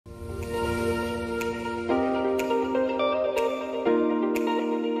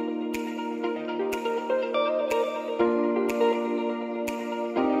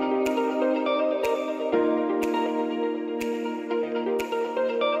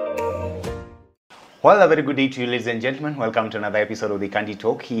Well, a very good day to you, ladies and gentlemen. Welcome to another episode of the Candy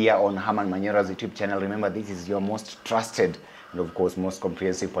Talk here on Herman Manyora's YouTube channel. Remember, this is your most trusted and, of course, most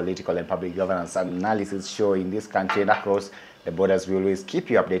comprehensive political and public governance analysis show in this country and across the borders. We always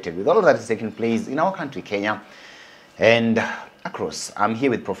keep you updated with all of that is taking place in our country, Kenya, and across. I'm here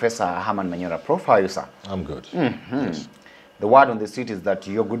with Professor Herman Manyora. Prof, how are you, sir? I'm good. Yes. The word on the street is that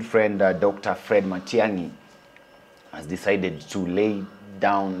your good friend, Dr. Fred Matiang'I'S, has decided to lay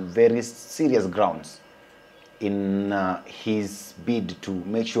down very serious grounds in his bid to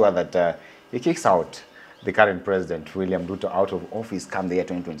make sure that he kicks out the current president, William Ruto, out of office come the year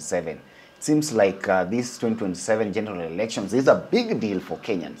 2027. It seems like this 2027 general elections is a big deal for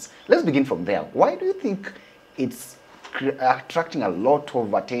Kenyans. Let's begin from there. Why do you think it's attracting a lot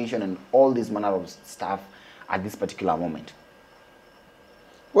of attention and all this manner of stuff at this particular moment?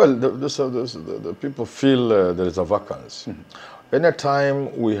 Well, the people feel there is a vacancy.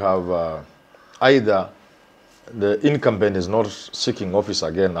 Anytime we have either the incumbent is not seeking office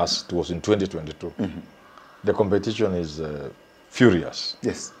again as it was in 2022, the competition is furious.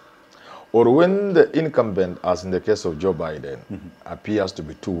 Yes. Or when the incumbent, as in the case of Joe Biden, appears to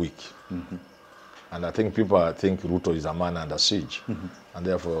be too weak. And I think people think Ruto is a man under siege. And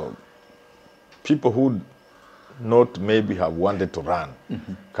therefore, people who not maybe have wanted to run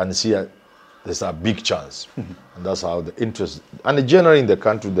can see there's a big chance. And that's how the interest, and generally in the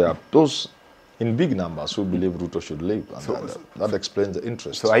country there are those in big numbers who believe Ruto should leave. And so, that explains the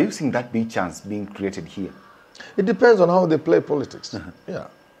interest. So are you seeing that big chance being created here? It depends on how they play politics. Yeah.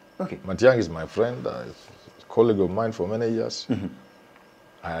 Okay. Matiang'I'S is my friend, a colleague of mine for many years.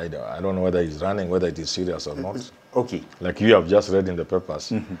 I don't know whether he's running, whether it is serious or not. Okay. Like you have just read in the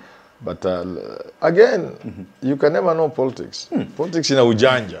papers. But again, you can never know politics. Politics in a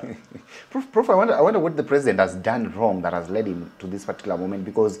ujanja. Prof, I wonder what the president has done wrong that has led him to this particular moment,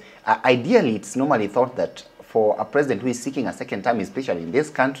 because ideally it's normally thought that for a president who is seeking a second term, especially in this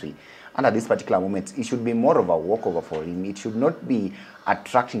country, under this particular moment, it should be more of a walkover for him. It should not be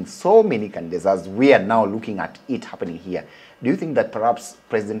attracting so many candidates as we are now looking at it happening here. Do you think that perhaps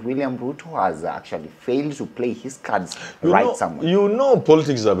President William Ruto has actually failed to play his cards somewhere? You know,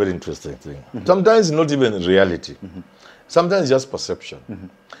 politics is a very interesting thing. Sometimes not even reality. Sometimes just perception.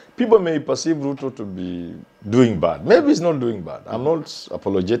 People may perceive Ruto to be doing bad. Maybe he's not doing bad. I'm not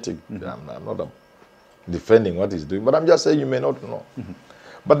apologetic. I'm not defending what he's doing. But I'm just saying you may not know.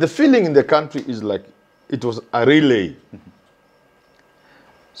 But the feeling in the country is like it was a relay.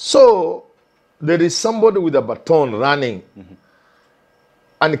 So there is somebody with a baton running,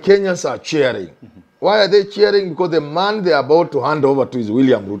 and Kenyans are cheering. Why are they cheering? Because the man they are about to hand over to is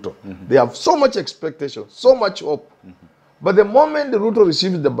William Ruto. They have so much expectation, so much hope. But the moment the Ruto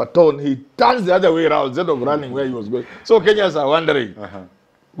receives the baton, he turns the other way around instead of running where he was going. So Kenyans are wondering.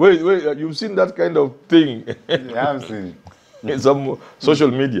 Wait, you've seen that kind of thing? Yeah, I've seen it. In some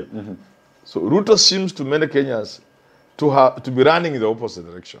social media. So Ruto seems to many Kenyans to be running in the opposite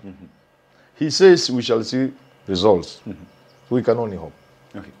direction. He says we shall see results. We can only hope.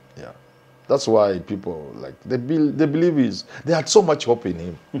 Okay. Yeah. That's why people they believe they had so much hope in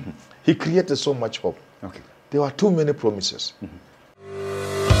him. He created so much hope. Okay. There were too many promises.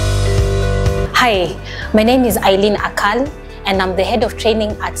 Hi, my name is Eileen Akal, and I'm the head of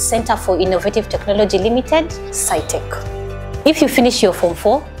training at Center for Innovative Technology Limited, SciTech. If you finish your Form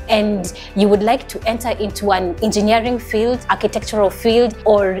 4 and you would like to enter into an engineering field, architectural field,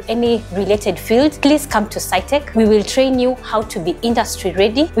 or any related field, please come to SciTech. We will train you how to be industry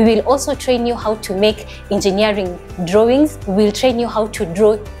ready. We will also train you how to make engineering drawings. We will train you how to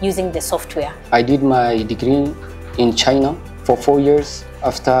draw using the software. I did my degree in China for 4 years.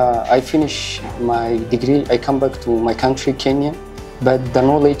 After I finish my degree, I come back to my country, Kenya. But the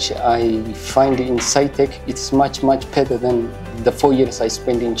knowledge I find in SciTech, it's much, much better than the 4 years I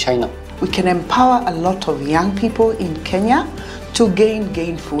spent in China. We can empower a lot of young people in Kenya to gain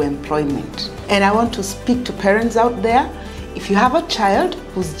gainful employment. And I want to speak to parents out there. If you have a child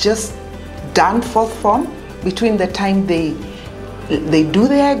who's just done 4th form, between the time they do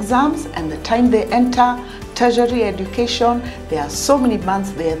their exams and the time they enter tertiary education, there are so many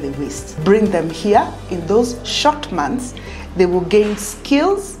months there they waste. Bring them here. In those short months, they will gain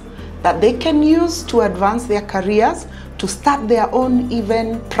skills that they can use to advance their careers, to start their own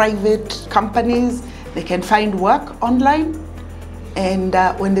even private companies. They can find work online, and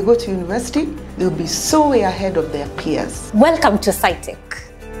when they go to university, they'll be so way ahead of their peers. Welcome to SciTech.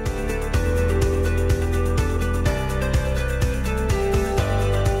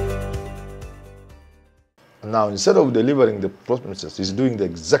 Now, instead of delivering the promises, he's doing the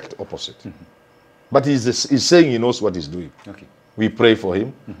exact opposite. But he's saying he knows what he's doing. Okay. We pray for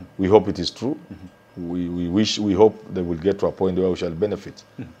him. We hope it is true. we hope they will get to a point where we shall benefit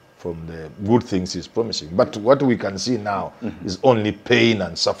from the good things he's promising. But what we can see now is only pain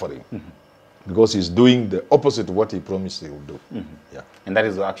and suffering, because he's doing the opposite of what he promised he would do. Yeah. And that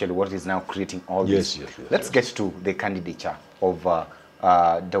is actually what is now creating all this. Let's get to the candidature of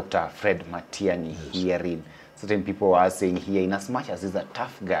Dr. Fred Matiang'i herein. Certain people are saying here, in as much as he's a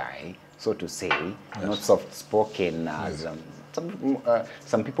tough guy, so to say, not soft-spoken as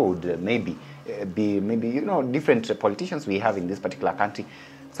some people would maybe different politicians we have in this particular country.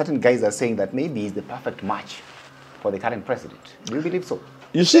 Certain guys are saying that maybe he's the perfect match for the current president. Do you believe so?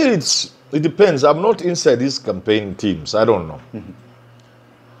 You see, it depends. I'm not inside these campaign teams. I don't know.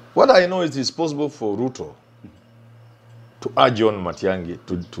 What I know is it's possible for Ruto to urge on Matiang'i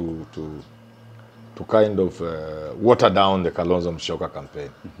to kind of water down the Kalonzo Musyoka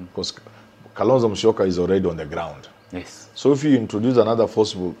campaign, because Kalonzo Musyoka is already on the ground. Yes. So if you introduce another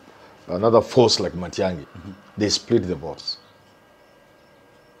force like Matiang'i, they split the votes.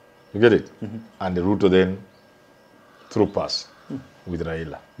 You get it? And the Ruto then through pass with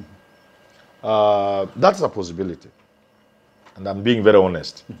Raila. That's a possibility. And I'm being very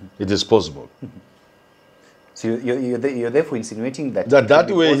honest. It is possible. So you're therefore insinuating that...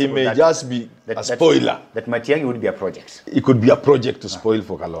 That way he may just be a spoiler. That Matiang'i would be a project. It could be a project to spoil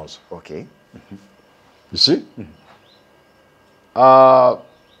for Kalonzo. Okay. You see? But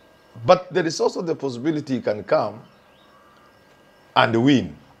there is also the possibility he can come and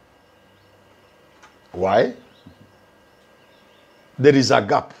win. Why? There is a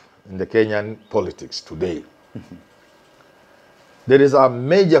gap in the Kenyan politics today. There is a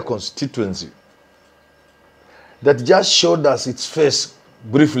major constituency that just showed us its face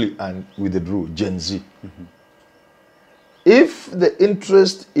briefly and withdrew, Gen Z. If the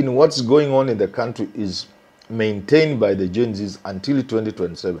interest in what's going on in the country is maintained by the Gen Zs until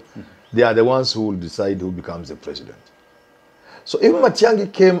 2027, they are the ones who will decide who becomes the president. So if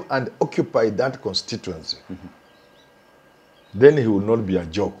Matiang'i came and occupied that constituency, then he will not be a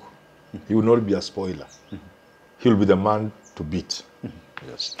joke. He will not be a spoiler. He will be the man to beat.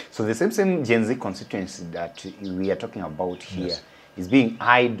 Yes. So the same Gen Z constituency that we are talking about here is being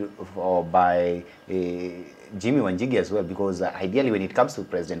eyed by Jimmy Wanjigi as well, because ideally when it comes to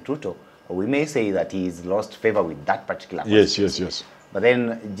President Ruto, we may say that he's lost favor with that particular constituency. Yes. But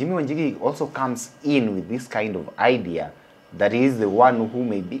then Jimmy Wanjigi also comes in with this kind of idea that he is the one who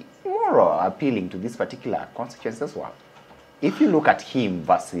may be more appealing to this particular constituency as well. If you look at him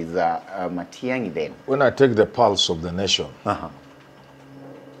versus Matiang'i then... When I take the pulse of the nation,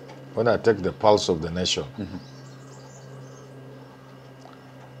 when I take the pulse of the nation,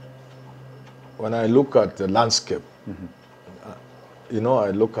 when I look at the landscape,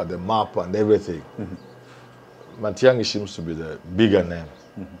 I look at the map and everything, Matiang'i seems to be the bigger name.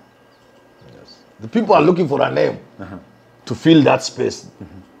 Yes. The people are looking for a name to fill that space.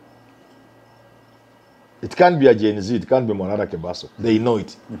 It can't be a Gen Z, it can't be Monara Kebaso. They know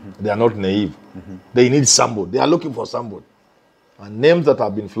it. They are not naive. They need somebody. They are looking for somebody. And names that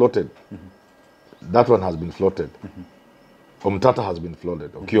have been floated, that one has been floated. Omtata has been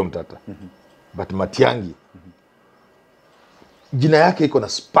floated, Okio Omtata. But Matiang'i, jina yake iko na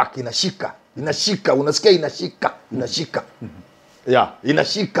spark, inashika, unasikia inashika. Yeah,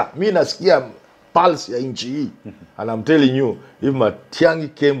 inashika. Mi nasikia pulse ya inchi hii. And I'm telling you, if Matiang'i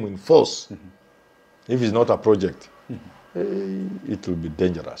came in force, if it's not a project, it will be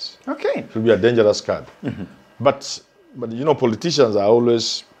dangerous. Okay. It will be a dangerous card. But politicians are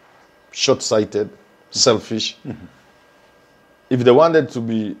always short-sighted, selfish. If they wanted to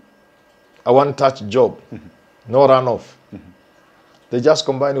be a one-touch job, no runoff, they just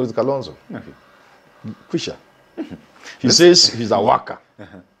combine with Kalonzo. Kwisha. He says he's a worker.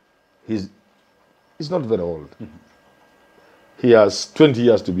 He's not very old. He has 20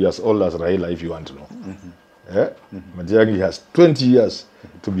 years to be as old as Raila, if you want to know. Matiang'i has 20 years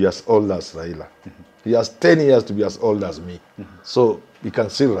to be as old as Raila. He has 10 years to be as old as me. So he can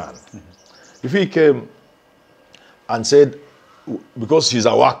still run. If he came and said, because he's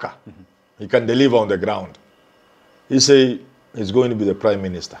a worker, he can deliver on the ground, he say he's going to be the prime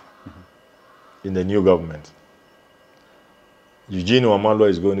minister in the new government. Eugene Wamalwa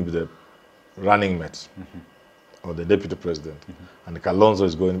is going to be the running mate. Or the deputy president, and Kalonzo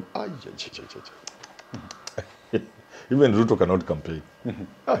is going. Even Ruto cannot campaign.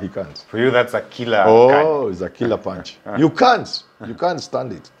 He can't. For you, that's a killer. It's a killer punch. You can't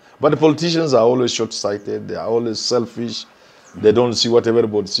stand it. But the politicians are always short-sighted. They are always selfish. They don't see what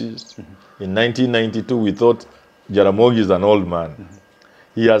everybody sees. In 1992, we thought Jaramogi is an old man.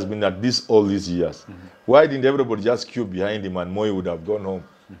 He has been at this all these years. Why didn't everybody just queue behind him and Moi would have gone home?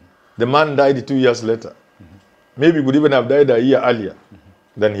 The man died 2 years later. Maybe he could even have died a year earlier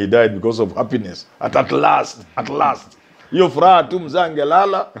than he died because of happiness. At last. Hiyo furaha tu mzee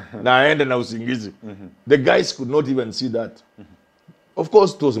angelala na aende na usingizi. The guys could not even see that. Of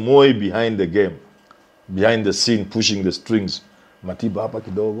course, it was Moi behind the game, behind the scene, pushing the strings. Matiba hapa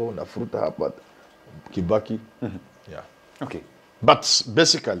kidogo, na fruta hapa, Kibaki. Yeah. Okay. But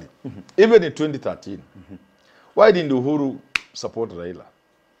basically, even in 2013, why didn't Uhuru support Raila?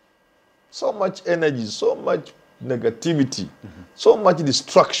 So much energy, so much negativity, so much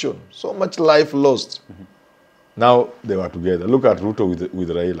destruction, so much life lost. Now they were together. Look at Ruto with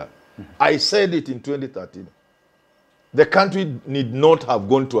Raila. I said it in 2013. The country need not have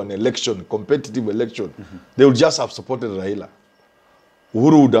gone to an election, competitive election. They would just have supported Raila.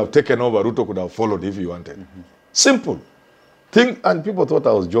 Uhuru would have taken over, Ruto could have followed if he wanted. Simple. And people thought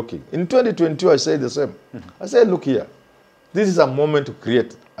I was joking. In 2022, I said the same. I said, look here, this is a moment to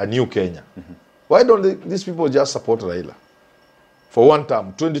create a new Kenya. Why don't these people just support Raila? For one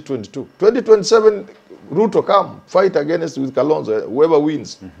term, 2022. 2027, Ruto come, fight against with Kalonzo, whoever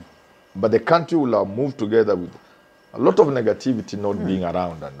wins. But the country will have moved together with a lot of negativity not being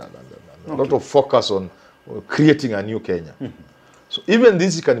around and a lot of focus on creating a new Kenya. So even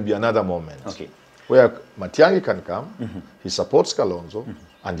this can be another moment where Matiang'i can come, he supports Kalonzo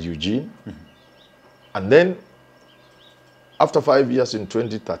and Eugene, and then after 5 years in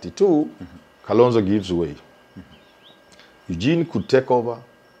 2032, Kalonzo gives way. Eugene could take over,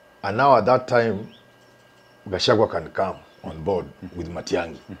 and now at that time, Gachagua can come on board with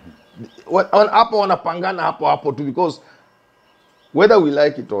Matiang'i. Hapo wanapangana hapo too, because whether we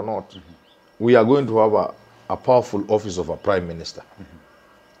like it or not, we are going to have a powerful office of a prime minister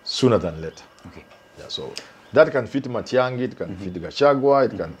sooner than later. Okay. Yeah, so that can fit Matiang'i, it can fit Gachagua,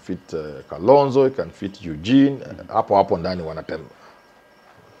 it can fit Kalonzo, it can fit Eugene. Hapo ndani wanatema.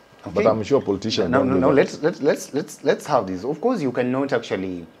 Okay. But I'm sure politicians don't do that. Let's have this. Of course, you cannot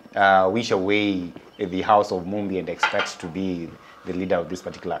actually wish away the House of Mumbi and expect to be the leader of this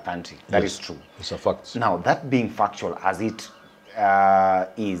particular country. That is true. It's a fact. Now, that being factual as it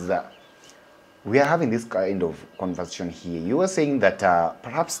is, we are having this kind of conversation here. You were saying that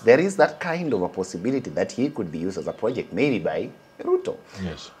perhaps there is that kind of a possibility that he could be used as a project, maybe by Ruto.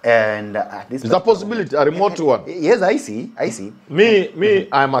 Yes. And this is a possibility, a remote one. Yes, I see. Me,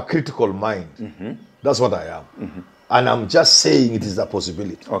 I'm a critical mind. That's what I am. And I'm just saying it is a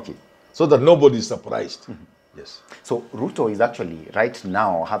possibility. Okay. So that nobody is surprised. Yes. So Ruto is actually right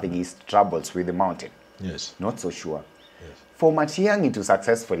now having his troubles with the mountain. Yes. Not so sure. Yes. For Matiang'i to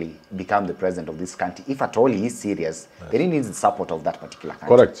successfully become the president of this country, if at all he is serious, then he needs the support of that particular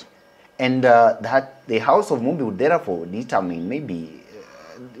country. Correct. And that the House of Mumbi would therefore determine maybe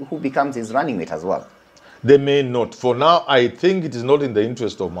who becomes his running mate as well. They may not. For now, I think it is not in the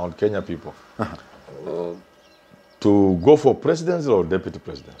interest of Mount Kenya people to go for presidency or deputy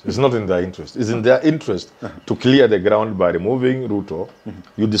presidency. It's not in their interest. It's in their interest to clear the ground by removing Ruto.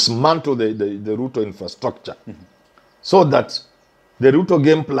 You dismantle the Ruto infrastructure so that the Ruto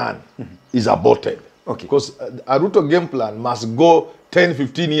game plan is aborted. Okay. Because a Ruto game plan must go 10,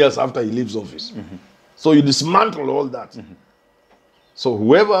 15 years after he leaves office. So you dismantle all that. So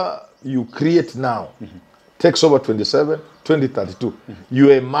whoever you create now takes over 2032. You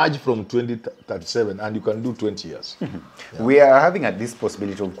emerge from 2037 and you can do 20 years. Yeah. We are having at this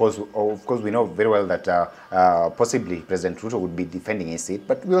possibility, of course we know very well that possibly President Ruto would be defending his seat,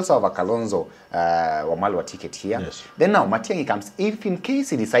 but we also have a Kalonzo Wamalwa ticket here. Yes. Then now Matiang'i comes, if in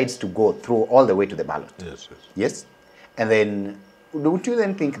case he decides to go through all the way to the ballot. Yes. Yes? And then, don't you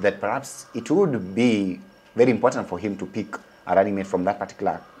then think that perhaps it would be very important for him to pick a running mate from that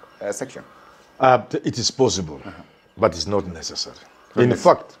particular section? It is possible, but it's not necessary. In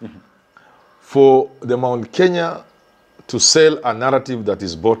fact, for the Mount Kenya to sell a narrative that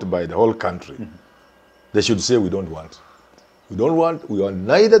is bought by the whole country, they should say we don't want. We want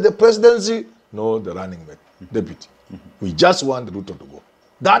neither the presidency nor the running mate, deputy. We just want Ruto to go.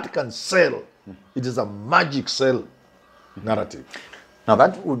 That can sell. It is a magic sell narrative. Now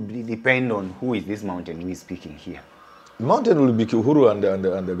that would depend on who is this mountain who is speaking here. The mountain will be Uhuru and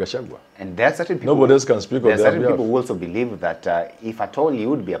Gachagua. And there are certain people. Nobody else can speak of that. There are certain people who also believe that if at all it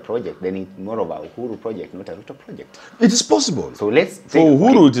would be a project, then it's more of a Uhuru project, not a Ruto project. It is possible. So let's for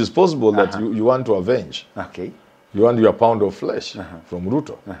Uhuru, it is possible that you want to avenge. Okay. You want your pound of flesh from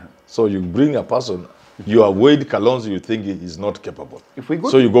Ruto. So you bring a person, you avoid Kalonzo, you think he is not capable.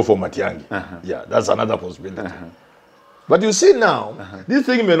 So you go for Matiang'i. Yeah, that's another possibility. But you see now, this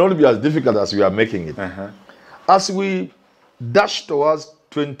thing may not be as difficult as we are making it. As we dash towards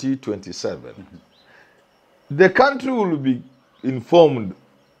 2027, the country will be informed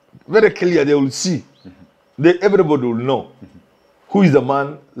very clear, they will see. Everybody will know who is the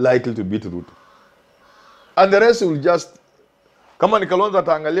man likely to beat Ruto. And the rest will just, kama ni Kalonzo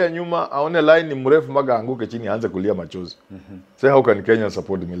ataangalia nyuma, aone line ni mrefu mpaka anguke chini, aanze kulia machozi. Say, how can Kenya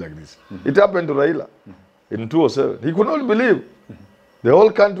support me like this? It happened to Raila in 2007. He could not believe. The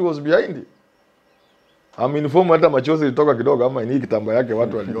whole country was behind him. I'm informed hata machozi ilitoka kidogo ama ni kitamba yake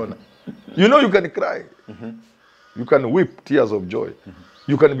watu waliona. You know, you can cry. You can weep tears of joy.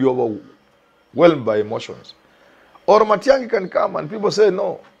 You can be overwhelmed by emotions. Or Matiang'i can come and people say,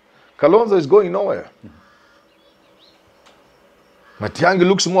 no, Kalonzo is going nowhere. Matiang'i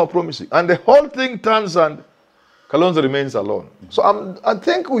looks more promising. And the whole thing turns and Kalonzo remains alone. So I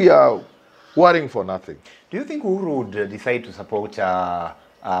think we are worrying for nothing. Do you think Uhuru would decide to support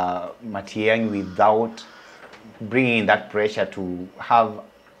Matiang'i without bringing that pressure to have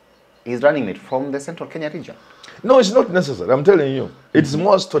his running mate from the central Kenya region? No, it's not necessary. I'm telling you. It's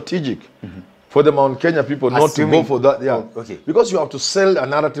more strategic for the Mount Kenya people not to go for that. Yeah. Oh, okay. Because you have to sell a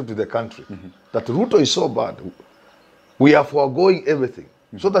narrative to the country that Ruto is so bad. We are foregoing everything.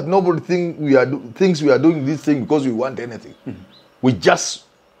 So that nobody thinks we are doing this thing because we want anything. We just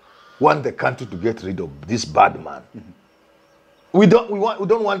want the country to get rid of this bad man. We don't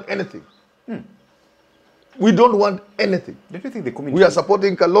want anything. We don't want anything. Don't you think the community... We are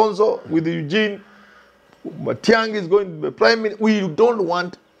supporting Kalonzo with Eugene. Matiang'i is going to be prime minister. We don't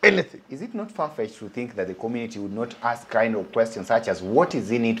want anything. Is it not far-fetched to think that the community would not ask kind of questions such as, what is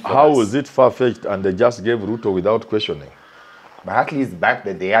in it for us? How is it far-fetched and they just gave Ruto without questioning? But at least back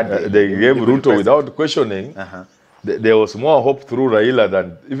that they had... they gave Ruto without questioning. There was more hope through Raila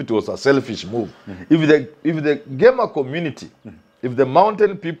than if it was a selfish move. If the gamer community, if the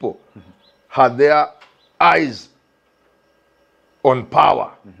mountain people had their eyes on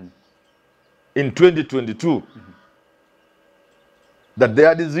power in 2022, that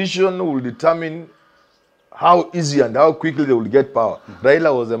their decision will determine how easy and how quickly they will get power.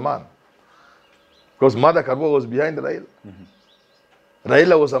 Raila was a man. Because Mother Karua was behind Raila.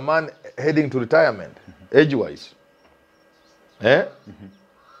 Raila was a man heading to retirement, age-wise. And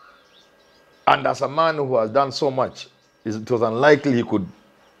as a man who has done so much, it was unlikely he could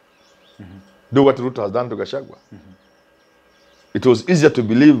do what Ruto has done to Gachagua. It was easier to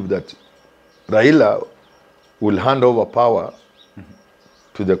believe that Raila will hand over power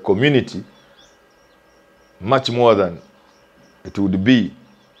to the community much more than it would be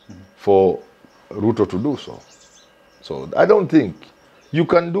for Ruto to do so. So I don't think you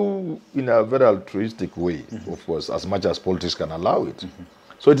can do in a very altruistic way, of course, as much as politics can allow it.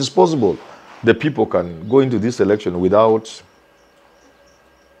 So it is possible the people can go into this election without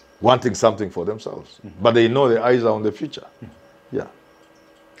wanting something for themselves. But they know their eyes are on the future. Yeah.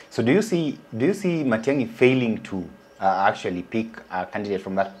 So do you see Matiang'i failing to actually pick a candidate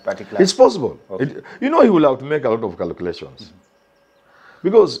from that particular... It's possible. Okay. He will have to make a lot of calculations.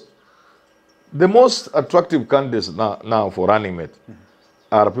 Because the most attractive candidates now for running mate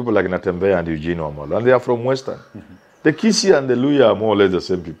are people like Natembeya and Eugene Wamolo, and they are from Western. The Kisii and the Luhya are more or less the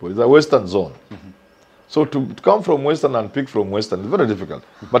same people. It's a Western zone. So to come from Western and pick from Western is very difficult.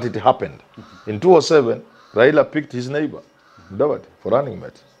 But it happened. In 2007, Raila picked his neighbor, Mudavadi, for running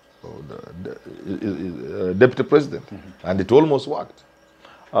mate, the deputy president. And it almost worked.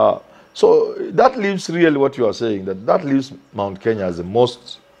 So that leaves really what you are saying, that leaves Mount Kenya as the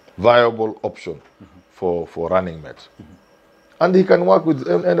most viable option for running mate. And he can work with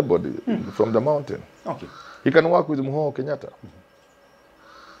anybody from the mountain. Okay. He can work with Uhuru Kenyatta.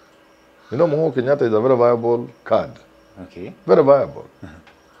 You know, Uhuru Kenyatta is a very viable card. Okay. Very viable.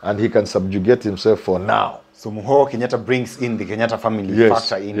 And he can subjugate himself for now. So Uhuru Kenyatta brings in the Kenyatta family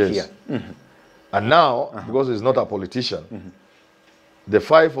factor in here. And now, because he's not a politician, the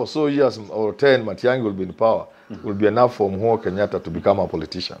 5 or so years or 10 Matiang'i will be in power will be enough for Uhuru Kenyatta to become a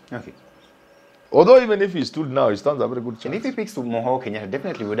politician. Okay. Although even if he stood now, he stands a very good chance. And if he picks Uhuru Kenyatta,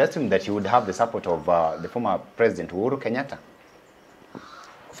 definitely would assume that he would have the support of the former president, Uhuru Kenyatta.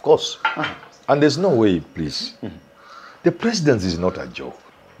 Of course. And there's no way, please. The presidency is not a joke.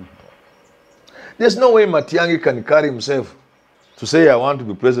 There's no way Matiang'i can carry himself to say, I want to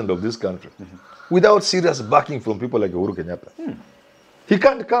be president of this country, without serious backing from people like Uhuru Kenyatta. He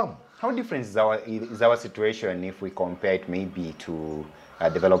can't come. How different is our situation if we compare it maybe to a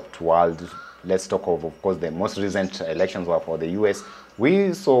developed world? Let's talk of course, the most recent elections were for the US.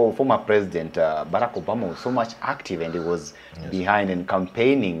 We saw former President Barack Obama was so much active and he was behind and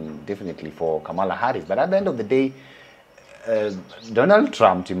campaigning definitely for Kamala Harris. But at the end of the day, Donald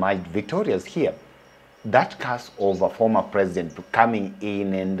Trump emerged victorious here. that curse of a former president coming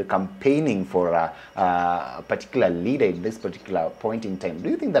in and campaigning for a particular leader in this particular point in time, do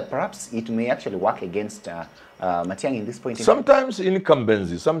you think that perhaps it may actually work against Matiang'i in this point in time? Sometimes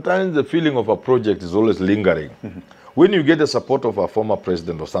incumbency, sometimes the feeling of a project is always lingering. When you get the support of a former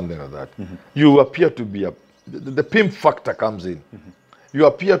president or something like that, you appear to be the pimp factor comes in. You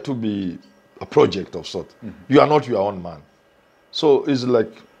appear to be a project of sort. You are not your own man. So it's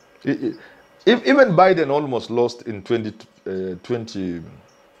like, even Biden almost lost in 2020.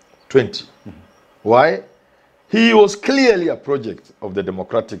 Why? He was clearly a project of the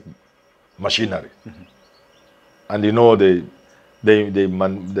democratic machinery. And you know, I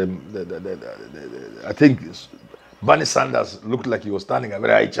think Bernie Sanders looked like he was standing a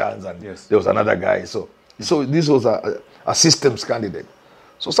very high chance, and there was another guy. So this was a systems candidate.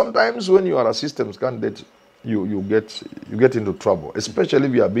 So sometimes when you are a systems candidate, you get into trouble, especially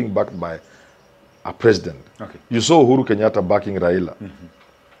if you are being backed by a president. Okay. You saw Uhuru Kenyatta backing Raila.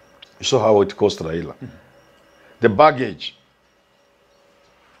 You saw how it cost Raila. The baggage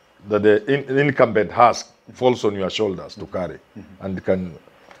that the incumbent has falls on your shoulders to carry, and it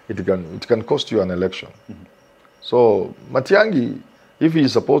can cost you an election. So Matiang'i, if he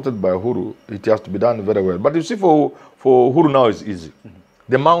is supported by Uhuru, it has to be done very well. But you see, for Uhuru now it's easy.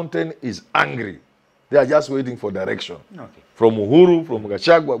 The mountain is angry. They are just waiting for direction. Okay. From Uhuru, from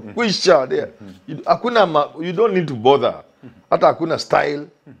Gachagua, kwisha there. You don't need to bother. Hata hakuna style.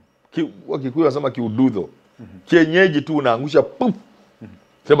 Wakikuyu wanasema kiududo. Kienyeji tu unaangusha pup.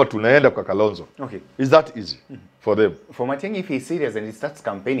 Sema tunaenda kwa Kalonzo. Okay. Is that easy for them? For Matiang'i, if he's serious and he starts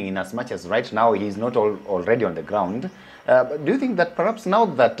campaigning, in as much as right now he's not already on the ground, do you think that perhaps now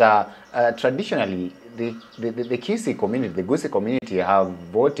that traditionally the Kisii community, the Gusii community have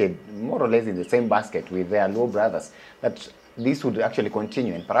voted more or less in the same basket with their low brothers, that this would actually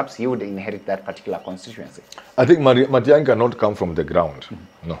continue and perhaps he would inherit that particular constituency? I think Matiang'i cannot come from the ground.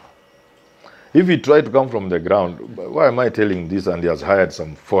 No. If he tried to come from the ground, why am I telling this and he has hired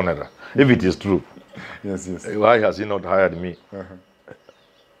some foreigner? If it is true. Yes. Why has he not hired me?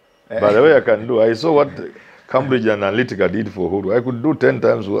 By the way, I can do. I saw what Cambridge Analytica did for Uhuru. I could do 10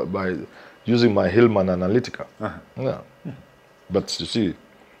 times by using my Hillman Analytica. Yeah. But you see,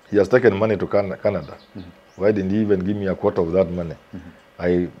 he has taken money to Canada. Why didn't he even give me a quarter of that money?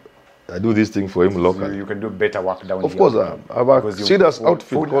 I do this thing for him locally. So you can do better work down Of here. course, I have a serious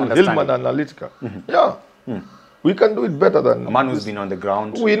outfit called Hillman Analytica. Yeah. We can do it better than... A man who's been on the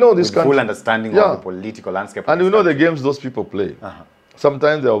ground. We know this with full understanding of the political landscape. And we know the games those people play.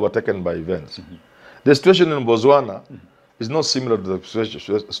 Sometimes they're overtaken by events. The situation in Botswana is not similar to the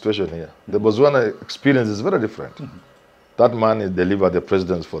situation here. The Botswana experience is very different. That man is delivered the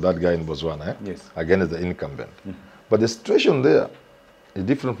presidents for that guy in Botswana against the incumbent. But the situation there is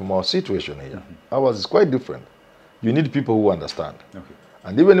different from our situation here. Ours is quite different. You need people who understand. Okay.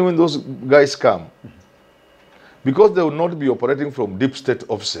 And even when those guys come, because they will not be operating from deep state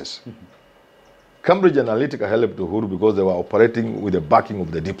offices. Cambridge Analytica helped Uhuru because they were operating with the backing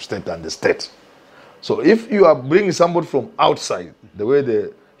of the deep state and the state. So if you are bringing somebody from outside, the way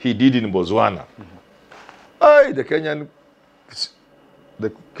he did in Botswana, the Kenyan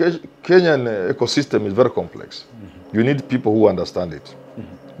ecosystem is very complex. You need people who understand it.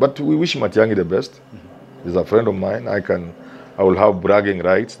 But we wish Matiang'i the best. He's a friend of mine. I will have bragging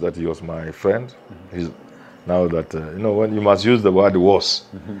rights that he was my friend. Now that, when you must use the word was.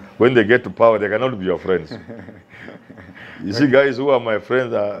 When they get to power, they cannot be your friends. You see guys who are my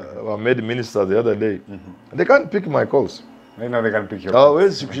friends were made ministers the other day. They can't pick my calls. I know they can't pick your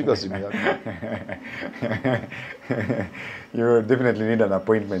calls. You definitely need an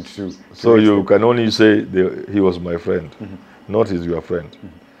appointment too. So you can only say he was my friend, not he's your friend.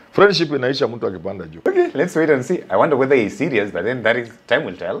 Friendship inaisha mtu akipanda juu. Okay, let's wait and see. I wonder whether he's serious, but then time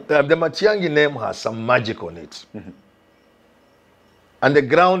will tell. The Matiang'i name has some magic on it. And the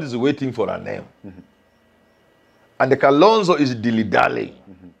ground is waiting for a name. And the Kalonzo is dilly-dallying.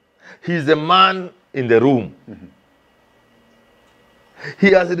 He's the man in the room.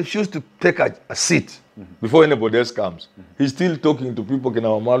 He has refused to take a seat before anybody else comes. He's still talking to people, kina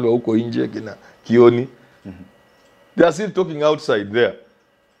Wamalu, huko nje, kina Kioni. They are still talking outside there.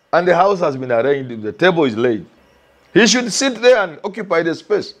 And the house has been arranged, the table is laid. He should sit there and occupy the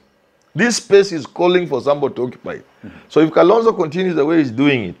space. This space is calling for somebody to occupy it. So if Kalonzo continues the way he's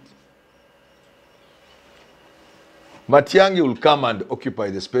doing it, Matiang'i will come and occupy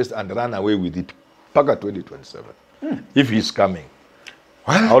the space and run away with it. Paka 2027. If he's coming.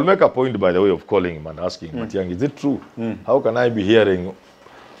 I will make a point, by the way, of calling him and asking Matiang'i, is it true? How can I be hearing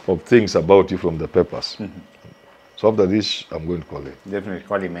of things about you from the papers? So after this, I'm going to call him. Definitely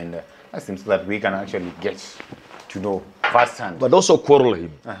call him and That seems that we can actually get to know firsthand. But also quarrel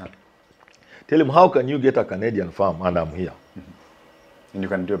him. Tell him, how can you get a Canadian farm and I'm here? And you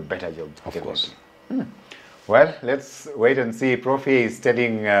can do a better job. Of course. Well, let's wait and see. Prof is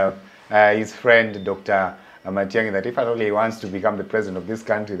telling his friend, Dr. Matiang'i, that if at all he wants to become the president of this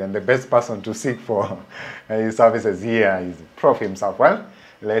country, then the best person to seek for his services here is Prof himself. Well,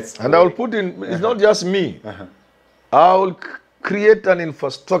 let's... And I will put in, it's not just me. I will create an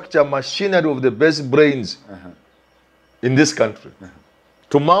infrastructure, machinery of the best brains in this country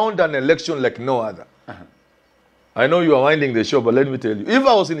to mount an election like no other. I know you are winding the show, but let me tell you, if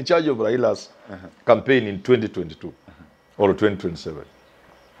I was in charge of Raila's campaign in 2022 or 2027,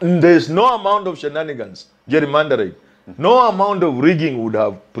 there's no amount of shenanigans, gerrymandering, no amount of rigging would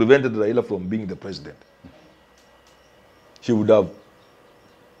have prevented Raila from being the president. He would have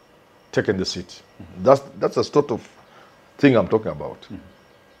taken the seat. That's the sort of thing I'm talking about.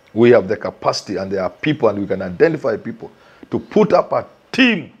 We have the capacity, and there are people, and we can identify people to put up a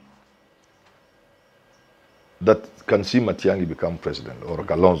team that can see Matiang'i become president, or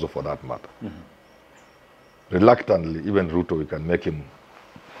Kalonzo for that matter. Reluctantly, even Ruto, we can make him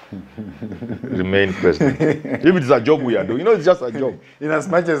remain president. If it's a job we are doing, you know, it's just a job. In as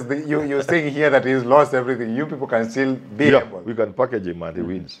much as you're saying here that he's lost everything, you people can still be able. We can package him and he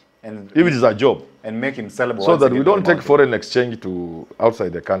wins. And if it is a job. And make him sellable. So that we don't take foreign exchange to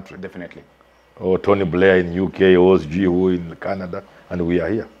outside the country. Definitely. Or Tony Blair in UK, or Who in Canada, and we are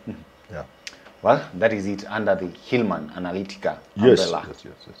here. Yeah. Well, that is it under the Hillman Analytica umbrella.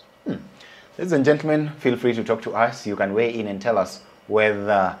 Yes. Ladies and gentlemen, feel free to talk to us. You can weigh in and tell us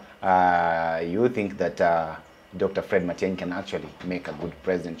whether you think that Dr. Fred Matiang'i can actually make a good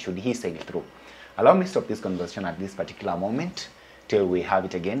president should he sail through. Allow me to stop this conversation at this particular moment. Till we have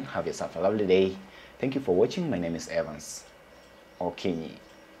it again, have yourself a lovely day. Thank you for watching. My name is Evans Okinyi.